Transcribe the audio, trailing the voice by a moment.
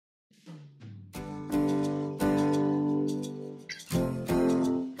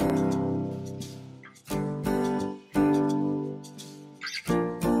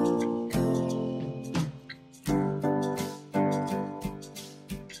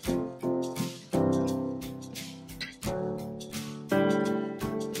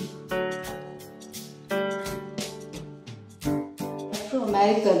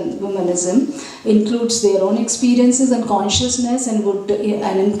American womanism includes their own experiences and consciousness and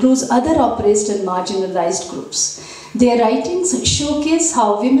includes other oppressed and marginalized groups. Their writings showcase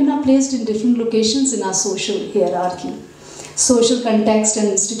how women are placed in different locations in our social hierarchy. Social context and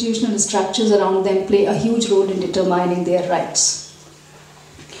institutional structures around them play a huge role in determining their rights.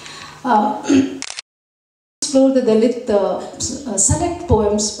 Explore the Dalit select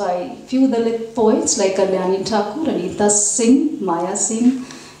poems by few Dalit poets like Kalyani Thakur, Anita Singh, Maya Singh,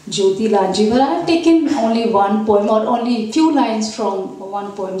 Jyoti Lanjivar. I have taken only one poem or only few lines from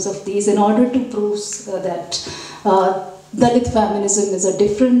one poems of these in order to prove that Dalit feminism is a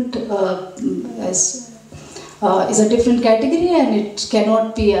different category, and it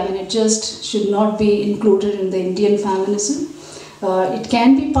cannot be. I mean, it just should not be included in the Indian feminism. It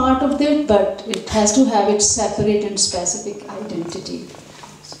can be part of it, but it has to have its separate and specific identity.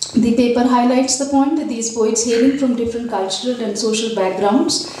 The paper highlights the point that these poets hailing from different cultural and social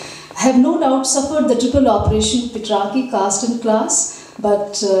backgrounds have no doubt suffered the triple operation of patriarchy, caste and class,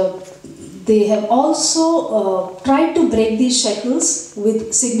 but they have also tried to break these shackles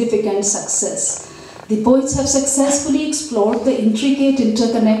with significant success. The poets have successfully explored the intricate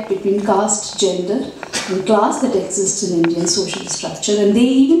interconnect between caste, gender, and class that exists in Indian social structure, and they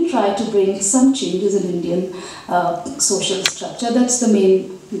even try to bring some changes in Indian social structure. That's the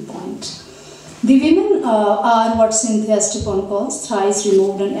main point. The women are what Cynthia Stepan calls thrice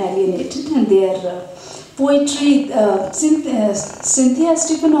removed and alienated, and their poetry, Cynthia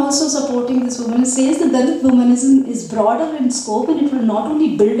Stepan also supporting this woman says that Dalit womanism is broader in scope, and it will not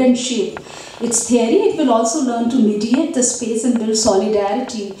only build and shape its theory, it will also learn to mediate the space and build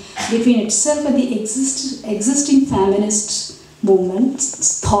solidarity between itself and the existing feminist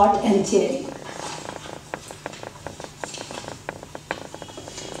movements, thought and theory.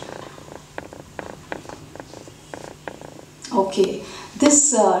 Okay,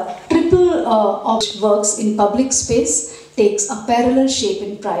 this triple works in public space takes a parallel shape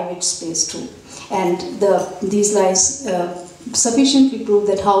in private space too, and these lines sufficiently prove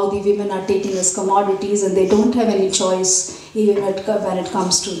that how the women are taken as commodities and they don't have any choice even when it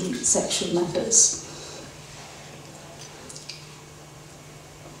comes to the sexual matters.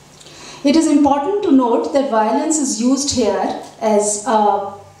 It is important to note that violence is used here as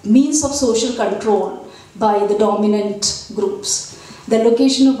a means of social control by the dominant groups. The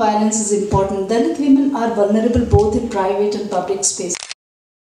location of violence is important. Dalit women are vulnerable both in private and public space,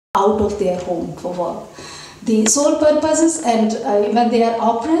 out of their home for work. The sole purposes, and when they are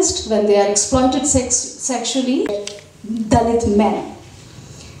oppressed, when they are exploited sexually, Dalit men.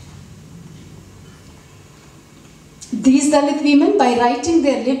 These Dalit women, by writing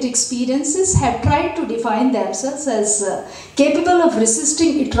their lived experiences, have tried to define themselves as capable of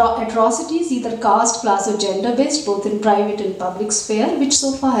resisting atrocities, either caste, class or gender-based, both in private and public sphere, which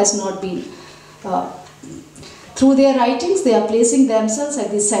so far has not been. Through their writings, they are placing themselves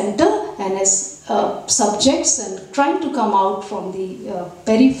at the center and as subjects and trying to come out from the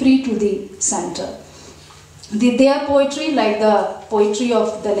periphery to the center. Their poetry, like the poetry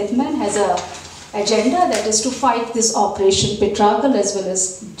of Dalit men, has a agenda that is to fight this oppression, patriarchal as well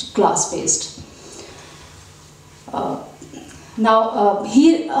as class-based.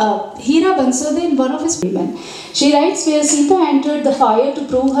 Hira Bansode, in one of his women, she writes, where Sita entered the fire to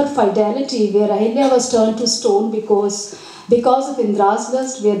prove her fidelity, where Ahilya was turned to stone because of Indra's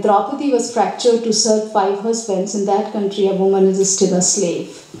lust, where Draupadi was fractured to serve 5 husbands, in that country a woman is still a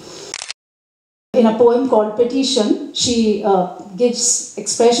slave. In a poem called Petition, she gives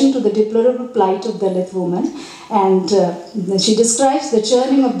expression to the deplorable plight of Dalit women, and she describes the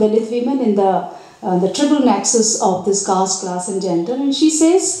churning of Dalit women in the triple nexus of this caste, class and gender, and she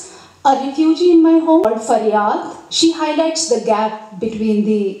says, a refugee in my home called Faryad. She highlights the gap between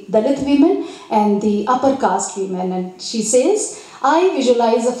the Dalit women and the upper caste women, and she says, I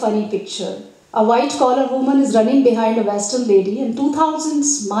visualize a funny picture. A white-collar woman is running behind a Western lady, and 2,000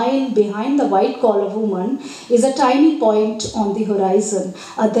 miles behind the white-collar woman is a tiny point on the horizon,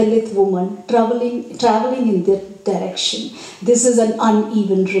 a Dalit woman traveling in that direction. This is an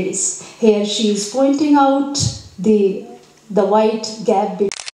uneven race. Here she is pointing out the white gap between,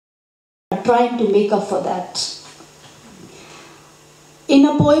 trying to make up for that. In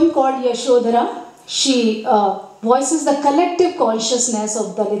a poem called Yashodhara, she voices the collective consciousness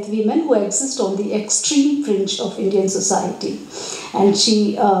of Dalit women who exist on the extreme fringe of Indian society. And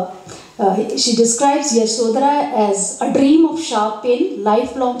she describes Yashodhara as a dream of sharp pain,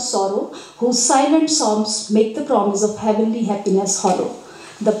 lifelong sorrow, whose silent songs make the promise of heavenly happiness hollow.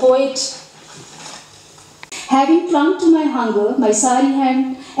 The poet, having clung to my hunger, my sari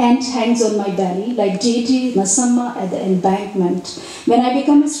hand and hangs on my belly like JT Masamma at the embankment. When I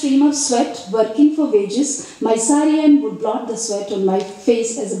become a stream of sweat, working for wages, my sarian would blot the sweat on my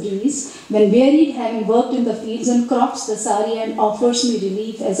face as a breeze. When wearied, having worked in the fields and crops, the sarian offers me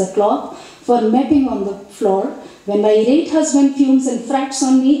relief as a cloth for mapping on the floor. When my irate husband fumes and frets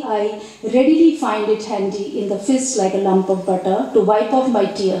on me, I readily find it handy in the fist like a lump of butter to wipe off my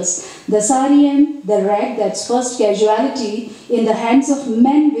tears. The sarian, the rag that's first casualty in the hands of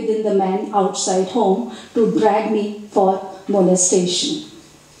men within the man outside home to drag me for molestation.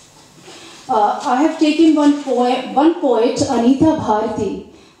 I have taken one poet, Anita Bharati,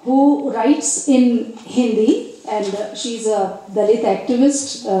 who writes in Hindi, and she's a Dalit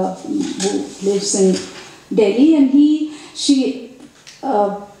activist who lives in Delhi, and she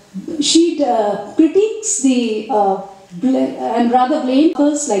critiques the and rather blame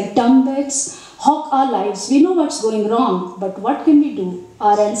us like dumbbells, hawk our lives. We know what's going wrong, but what can we do?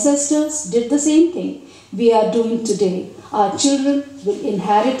 Our ancestors did the same thing we are doing today. Our children will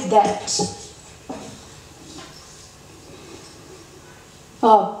inherit that.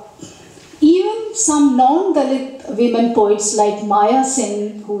 Even some non-Dalit women poets like Maya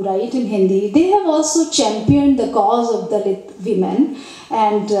Sen, who write in Hindi, they have also championed the cause of Dalit women,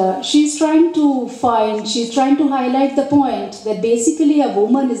 and she's trying to highlight the point that basically a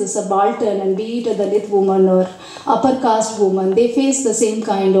woman is a subaltern, and be it a Dalit woman or upper caste woman, they face the same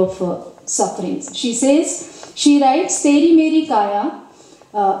kind of sufferings. She writes, Teri meri kaya,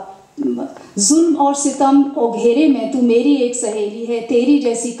 जुल्म और सितम ओ घेरे में तू मेरी एक सहेली है तेरी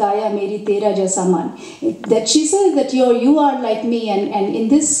जैसी काया मेरी तेरा जैसा मन. That she says that you are like me, and in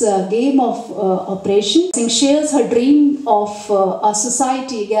this game of oppression, she shares her dream of a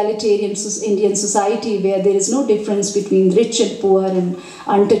society, egalitarian Indian society, where there is no difference between rich and poor and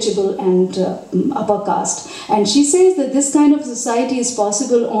untouchable and upper caste. And she says that this kind of society is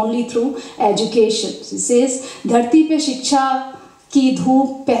possible only through education. She says धरती पे शिक्षा की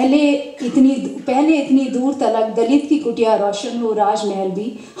धूप पहले इतनी दूर तलक दलित की कुटिया रोशन हो राजमहल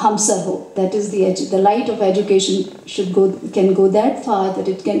भी हमसर हो. That is the light of education can go that far that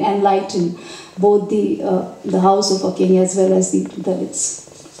it can enlighten both the house of a king as well as the Dalits.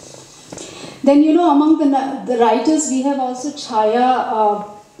 Then among the writers we have also Chhaya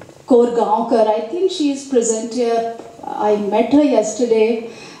Korgaonkar. I think she is present here. I met her yesterday,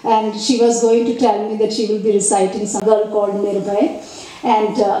 and she was going to tell me that she will be reciting some girl called Nirbhay.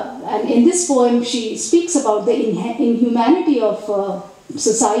 And in this poem, she speaks about the inhumanity of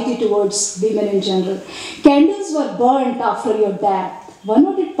society towards women in general. Candles were burnt after your death. Were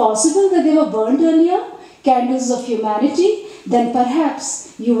not it possible that they were burnt earlier? Candles of humanity? Then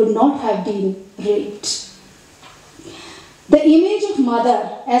perhaps you would not have been raped. The image of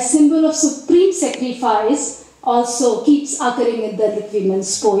mother as symbol of supreme sacrifice also keeps occurring in Dalit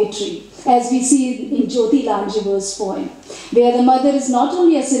women's poetry, as we see in Jyoti Lanjivar's poem, where the mother is not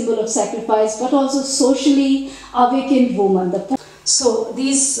only a symbol of sacrifice but also socially awakened woman. So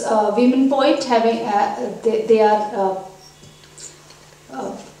these women poets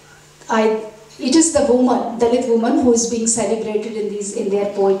it is the woman, Dalit woman, who is being celebrated in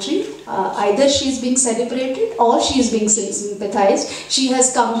their poetry. Either she is being celebrated or she is being sympathized. She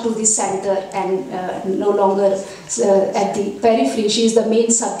has come to the center and no longer at the periphery. She is the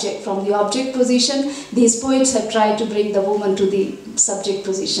main subject. From the object position, these poets have tried to bring the woman to the subject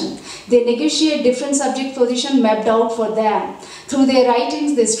position. They negotiate different subject position mapped out for them. Through their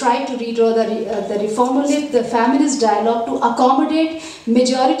writings, they strive to redraw the reformative, the feminist dialogue to accommodate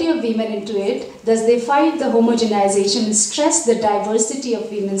majority of women into it. Thus, they fight the homogenization, stress the diversity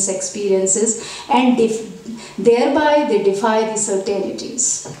of women's experiences, and thereby they defy the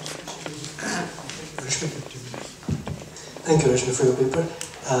certainties. Thank you, Rashmi, for your paper.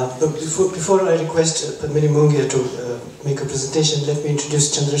 But before I request Padmini Mungia to make a presentation, let me introduce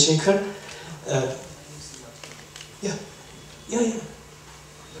Chandrasekhar. Yeah.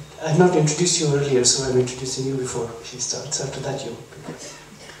 I have not introduced you earlier, so I'm introducing you before he starts. After that, you.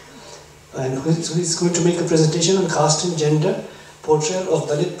 And who is going to make a presentation on caste and gender, portrayal of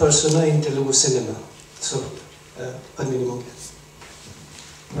Dalit persona in Telugu cinema. So, Padmini Mungia.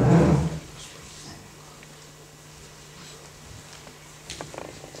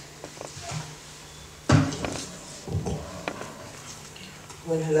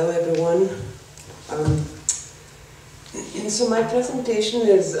 Well, hello everyone. So my presentation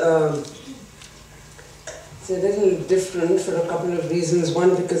is it's a little different for a couple of reasons.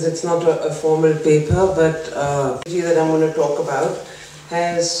 One, because it's not a formal paper, but that I'm going to talk about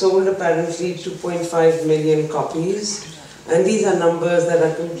has sold apparently 2.5 million copies. And these are numbers that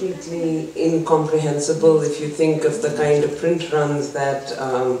are completely incomprehensible if you think of the kind of print runs that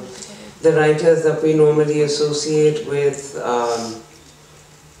the writers that we normally associate with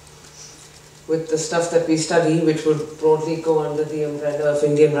the stuff that we study, which would broadly go under the umbrella of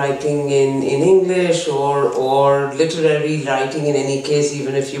Indian writing in English or literary writing in any case,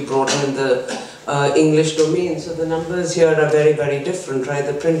 even if you broaden the English domain. So the numbers here are very, very different, right?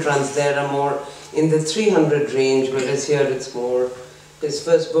 The print runs there are more in the 300 range, whereas here it's more, his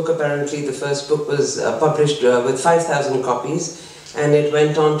first book apparently, the first book was published with 5,000 copies, and it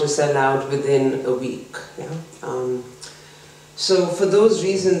went on to sell out within a week. Yeah? So for those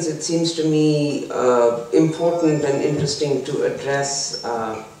reasons, it seems to me important and interesting to address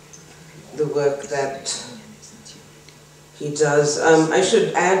the work that he does. I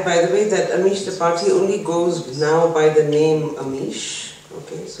should add, by the way, that Amish Tripathi only goes now by the name Amish.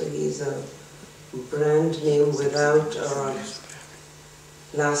 Okay, so he's a brand name without a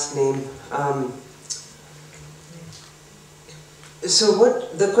last name. So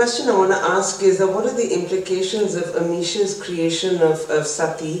what the question I want to ask is that what are the implications of Amish's creation of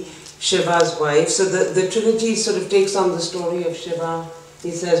Sati, Shiva's wife? So the trilogy sort of takes on the story of Shiva.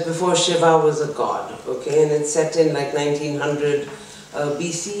 He says before Shiva was a god, okay, and it's set in like 1900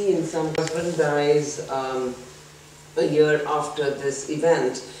 BC, and some husband dies a year after this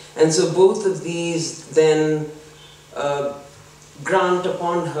event. And so both of these then grant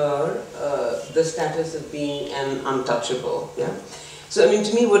upon her the status of being an untouchable. Yeah. So I mean,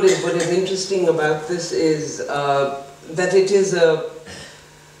 to me, what is interesting about this is that it is a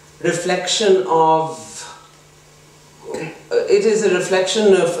reflection of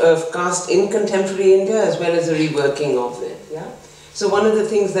caste in contemporary India as well as a reworking of it. Yeah. So one of the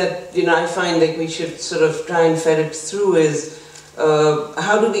things that I find like we should sort of try and ferret through is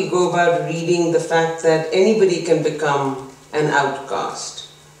how do we go about reading the fact that anybody can become an outcast,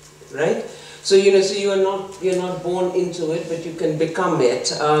 right? So so you're not born into it, but you can become it.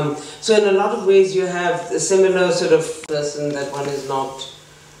 So in a lot of ways, you have a similar sort of person that one is not,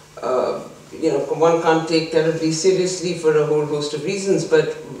 one can't take terribly seriously for a whole host of reasons,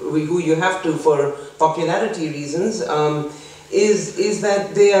 but who you have to for popularity reasons. Is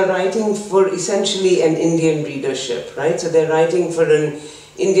that they are writing for essentially an Indian readership, right? So they're writing for an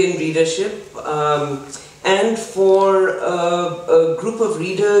Indian readership. And for a group of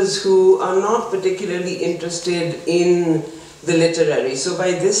readers who are not particularly interested in the literary. So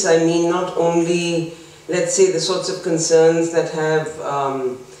by this I mean not only, let's say, the sorts of concerns that have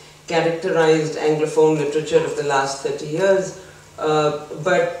characterized Anglophone literature of the last 30 years,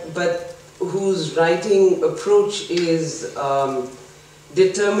 but whose writing approach is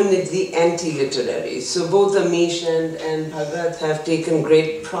determinedly anti-literary. So both Amish and Bhagat have taken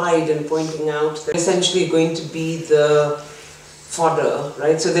great pride in pointing out that essentially going to be the fodder,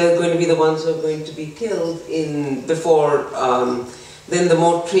 right? So they're going to be the ones who are going to be killed before then the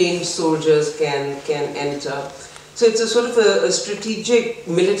more trained soldiers can enter. So it's a sort of a strategic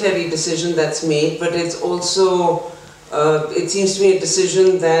military decision that's made, but it's also, it seems to me, a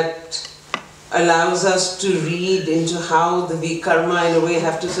decision that allows us to read into how the Vikarma in a way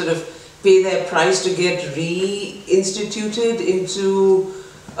have to sort of pay their price to get reinstituted into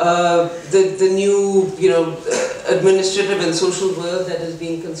the new, administrative and social world that is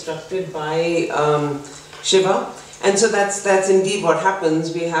being constructed by Shiva. And so that's indeed what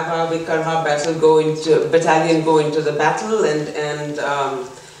happens. We have our Vikarma battalion go into the battle, and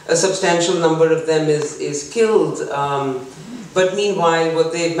a substantial number of them is killed. But meanwhile,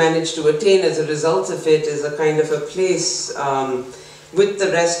 what they've managed to attain as a result of it is a kind of a place with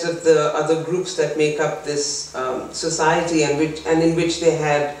the rest of the other groups that make up this society, and in which they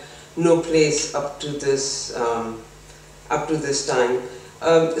had no place up to this time.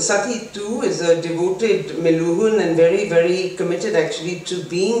 Sati too is a devoted Meluhun and very, very committed actually to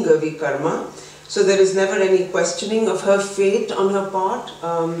being a Vikarma. So there is never any questioning of her fate on her part.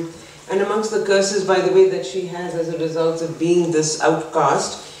 And amongst the curses, by the way, that she has as a result of being this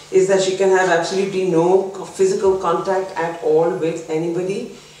outcast is that she can have absolutely no physical contact at all with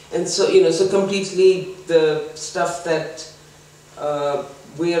anybody. And so, so completely the stuff that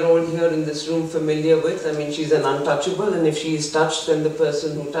we are all here in this room familiar with. I mean, she's an untouchable, and if she is touched, then the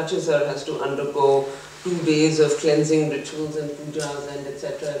person who touches her has to undergo 2 days of cleansing rituals and pujas and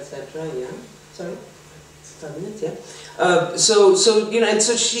etc. Yeah. Sorry. 5 minutes, yeah. And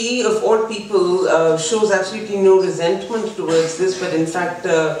so she, of all people, shows absolutely no resentment towards this, but in fact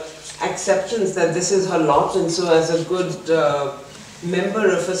acceptance that this is her lot. And so as a good member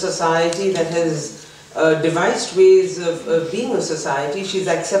of a society that has devised ways of being a society, she's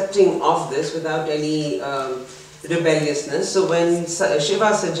accepting of this without any rebelliousness. So when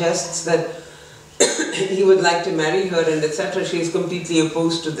Shiva suggests that he would like to marry her and etc., she is completely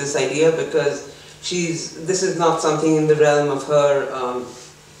opposed to this idea because this is not something in the realm of her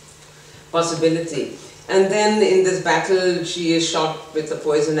possibility. And then in this battle, she is shot with a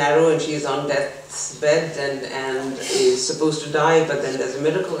poison arrow and she is on death's bed and is supposed to die, but then there's a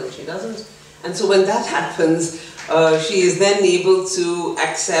miracle and she doesn't. And so when that happens, she is then able to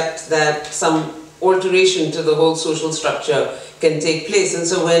accept that some alteration to the whole social structure can take place. And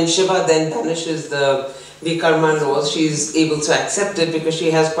so when Shiva then banishes the Vikarma laws, she is able to accept it because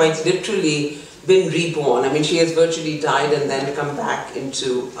she has quite literally been reborn. I mean, she has virtually died and then come back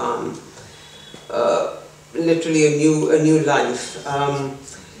into literally a new life.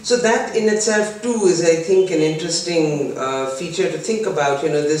 So that in itself too is, I think, an interesting feature to think about,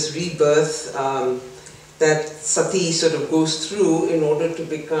 this rebirth that Sati sort of goes through in order to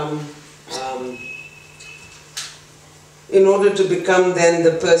become then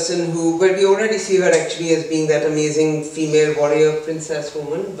the person who, well, we already see her actually as being that amazing female warrior princess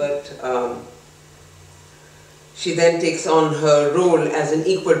woman, but she then takes on her role as an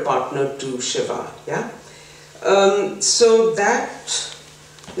equal partner to Shiva, yeah? So that,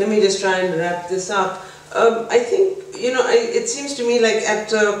 let me just try and wrap this up. I think, it seems to me like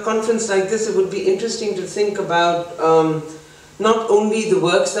at a conference like this, it would be interesting to think about not only the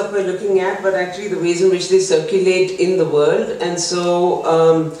works that we're looking at, but actually the ways in which they circulate in the world. And so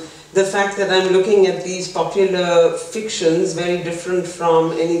the fact that I'm looking at these popular fictions, very different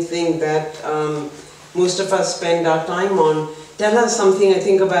from anything that most of us spend our time on, tell us something, I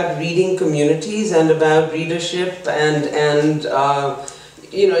think, about reading communities and about readership and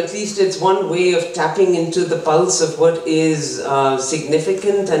at least it's one way of tapping into the pulse of what is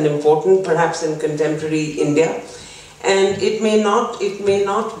significant and important, perhaps in contemporary India. And it may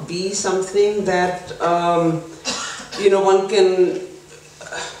not be something that one can,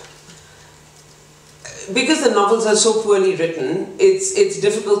 because the novels are so poorly written, it's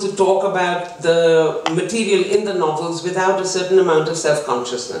difficult to talk about the material in the novels without a certain amount of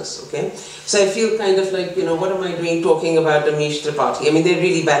self-consciousness, okay? So I feel kind of like, what am I doing talking about Amish Tripathi? I mean, they're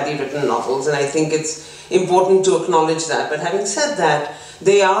really badly written novels, and I think it's important to acknowledge that. But having said that,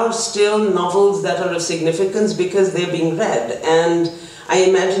 they are still novels that are of significance because they're being read. And I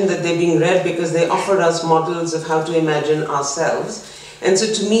imagine that they're being read because they offer us models of how to imagine ourselves. And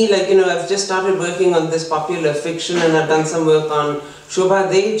so to me, like, I've just started working on this popular fiction, and I've done some work on Shobha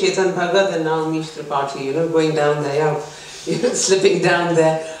De, Chetan Bhagat, and now Amish Tripathi, going down there, slipping down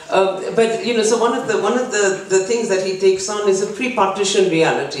there. But, so one of the things that he takes on is a pre-partition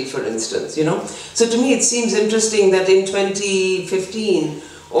reality, for instance, So to me it seems interesting that in 2015,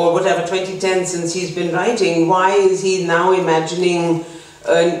 or whatever, 2010, since he's been writing, why is he now imagining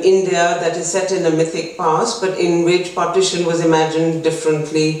an India that is set in a mythic past, but in which partition was imagined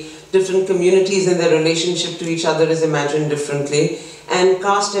differently, different communities and their relationship to each other is imagined differently, and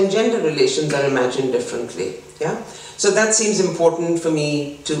caste and gender relations are imagined differently, yeah? So that seems important for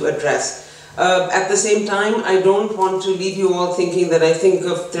me to address. At the same time, I don't want to leave you all thinking that I think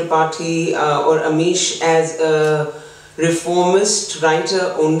of Tripathi or Amish as a reformist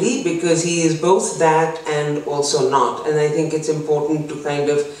writer only, because he is both that and also not. And I think it's important to kind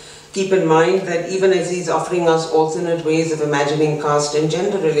of keep in mind that even as he's offering us alternate ways of imagining caste and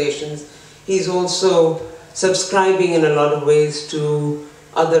gender relations, he's also subscribing in a lot of ways to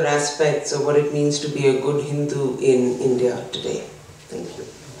other aspects of what it means to be a good Hindu in India today. Thank you.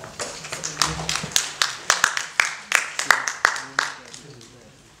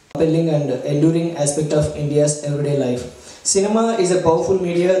 Compelling and enduring aspect of India's everyday life. Cinema is a powerful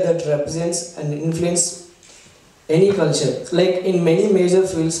media that represents and influences any culture. Like in many major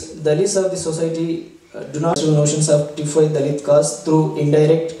fields, Dalits of the society do not have notions of typify Dalit caste through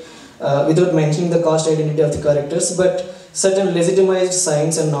indirect, without mentioning the caste identity of the characters, but certain legitimized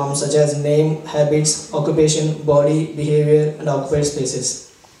signs and norms such as name, habits, occupation, body, behavior, and occupied spaces.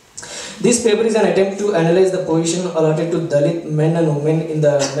 This paper is an attempt to analyze the position allotted to Dalit men and women in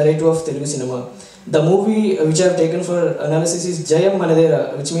the narrative of Telugu cinema. The movie which I have taken for analysis is Jayam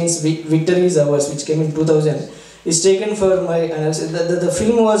Manadera, which means Victory is Ours, which came in 2000. Is taken for my analysis. The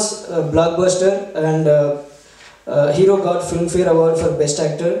film was a blockbuster, and hero got Filmfare Award for Best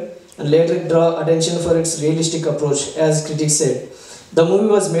Actor, and later draw attention for its realistic approach, as critics said. The movie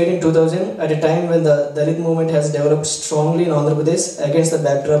was made in 2000 at a time when the Dalit movement has developed strongly in Andhra Pradesh against the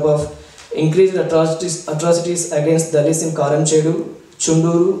backdrop of increased atrocities against Dalits in Karamchedu,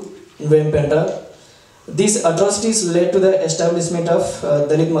 Chunduru, and Vempenta. These atrocities led to the establishment of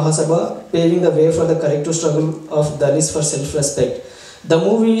Dalit Mahasabha, paving the way for the collective struggle of Dalits for self-respect.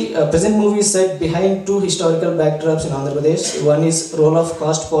 The present movie is set behind two historical backdrops in Andhra Pradesh. One is role of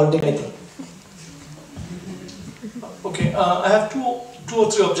caste politics. Okay, I have two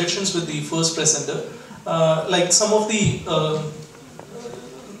or three objections with the first presenter. Like some of the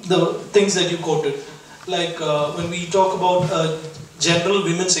things that you quoted, like when we talk about general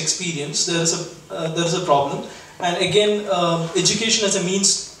women's experience, there is a problem, and again, education as a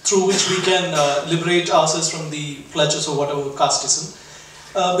means through which we can liberate ourselves from the clutches of whatever casteism.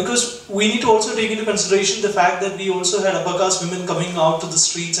 Because we need to also take into consideration the fact that we also had upper caste women coming out to the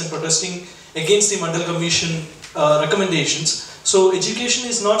streets and protesting against the Mandal Commission recommendations. So education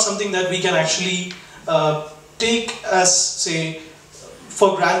is not something that we can actually take as, say,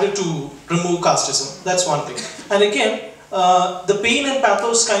 for granted to remove casteism. That's one thing. And again, the pain and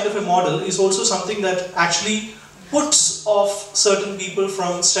pathos kind of a model is also something that actually puts off certain people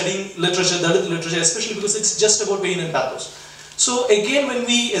from studying literature, Dalit literature, especially because it's just about pain and pathos. So again, when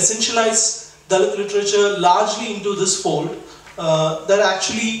we essentialize Dalit literature largely into this fold, that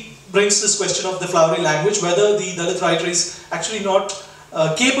actually brings this question of the flowery language, whether the Dalit writer is actually not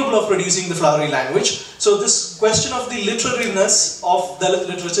capable of producing the flowery language. So this question of the literariness of Dalit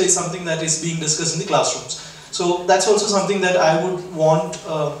literature is something that is being discussed in the classrooms. So that's also something that I would want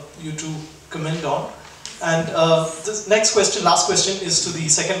you to comment on. And the next question, last question, is to the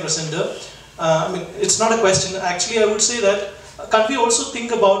second presenter. I mean, it's not a question. Actually, I would say that can't we also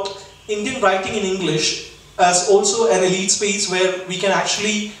think about Indian writing in English as also an elite space where we can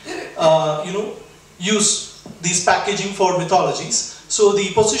actually, use these packaging for mythologies. So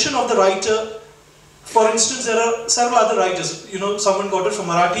the position of the writer, for instance, there are several other writers. Someone got it from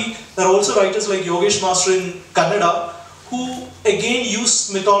Marathi. There are also writers like Yogesh Master in Kannada who again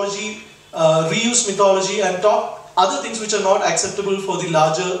use mythology, reuse mythology, and talk other things which are not acceptable for the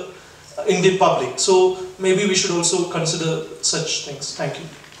larger Indian public. So maybe we should also consider such things. Thank you.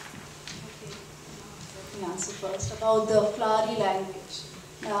 Let me answer first about the flowery language.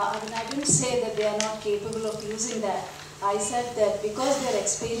 I didn't say that they are not capable of using that. I said that because their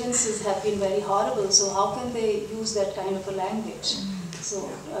experiences have been very horrible, so how can they use that kind of a language? So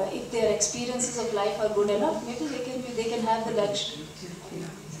if their experiences of life are good enough, maybe they can have the luxury.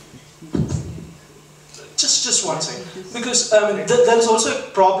 Just one second, because there is also a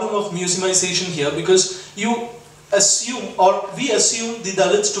problem of museumization here, because you assume, or we assume, the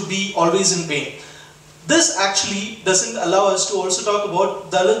Dalits to be always in pain. This actually doesn't allow us to also talk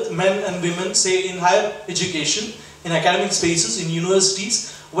about Dalit men and women, say in higher education, in academic spaces, in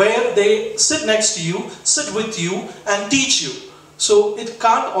universities, where they sit next to you, sit with you, and teach you. So it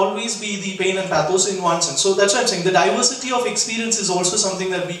can't always be the pain and pathos in one sense. So that's why I'm saying the diversity of experience is also something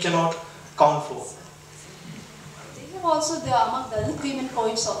that we cannot count for. Also, there are among Dalit women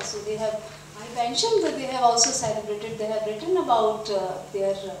poets also. I mentioned that they have also celebrated, they have written about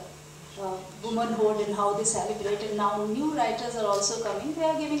their womanhood and how they celebrate, and now new writers are also coming, they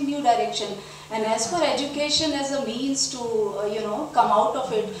are giving new direction. And as for education as a means to, come out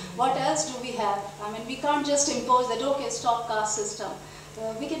of it, what else do we have? I mean, we can't just impose that, okay, stop caste system.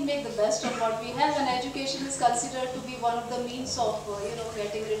 We can make the best of what we have, and education is considered to be one of the means of,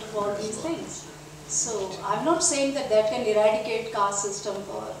 getting rid of all these things. So I'm not saying that can eradicate caste system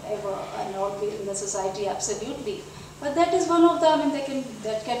forever and always in the society, absolutely. But that is one of the,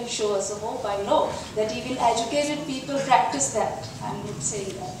 that can show us a hope. I know that even educated people practice that. I'm not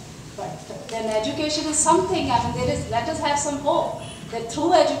saying that. But then education is something, let us have some hope that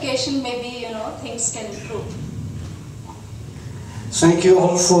through education maybe, things can improve. Thank you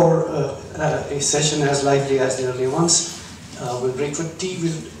all for a session as lively as the earlier ones. We'll break for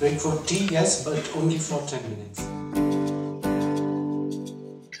tea, yes, but only for 10 minutes.